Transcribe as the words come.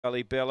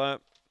Long-Gully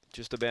Bella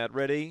just about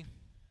ready.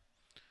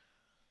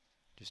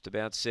 Just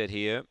about set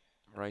here.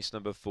 Race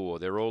number 4.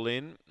 They're all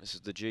in. This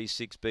is the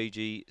G6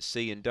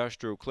 BGC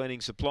Industrial Cleaning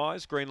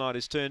Supplies. Green light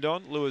is turned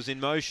on. Lures in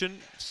motion.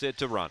 Set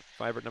to run.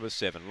 Favourite number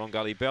 7.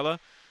 Long-Gully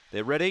Bella.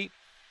 They're ready.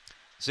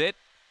 Set.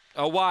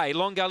 Away.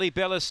 Long-Gully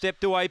Bella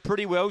stepped away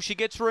pretty well. She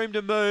gets room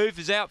to move.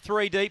 Is out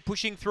 3 deep.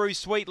 Pushing through.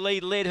 Sweet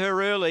Lead led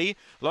her early.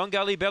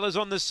 Long-Gully Bella's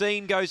on the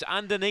scene. Goes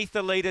underneath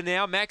the leader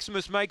now.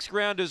 Maximus makes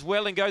ground as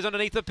well and goes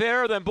underneath the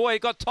pair of them. Boy,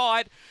 it got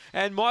tight.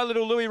 And My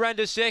Little Louie ran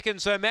to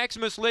second. So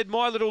Maximus led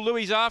My Little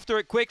Louie's after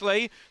it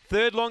quickly.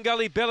 Third,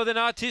 Long-Gully Bella. Then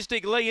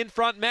Artistic Lee in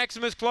front.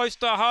 Maximus close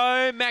to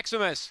home.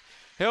 Maximus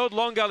held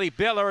Long-Gully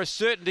Bella. A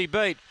certainty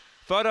beat.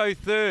 Photo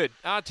third.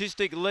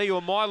 Artistic Lee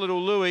or My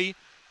Little Louie.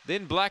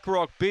 Then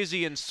Blackrock,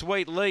 Busy and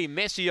Sweet Lee.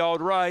 Messy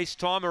old race.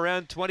 Time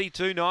around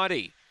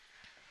 22.90.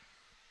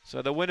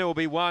 So the winner will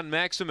be 1,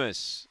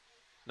 Maximus.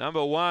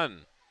 Number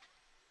 1.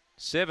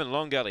 7,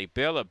 Long-Gully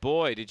Bella.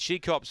 Boy, did she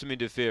cop some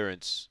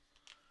interference.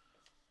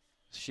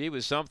 She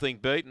was something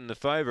beaten, the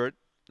favourite.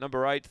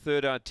 Number 8,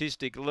 third,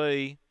 Artistic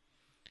Lee.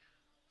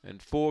 And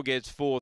 4 gets 4th.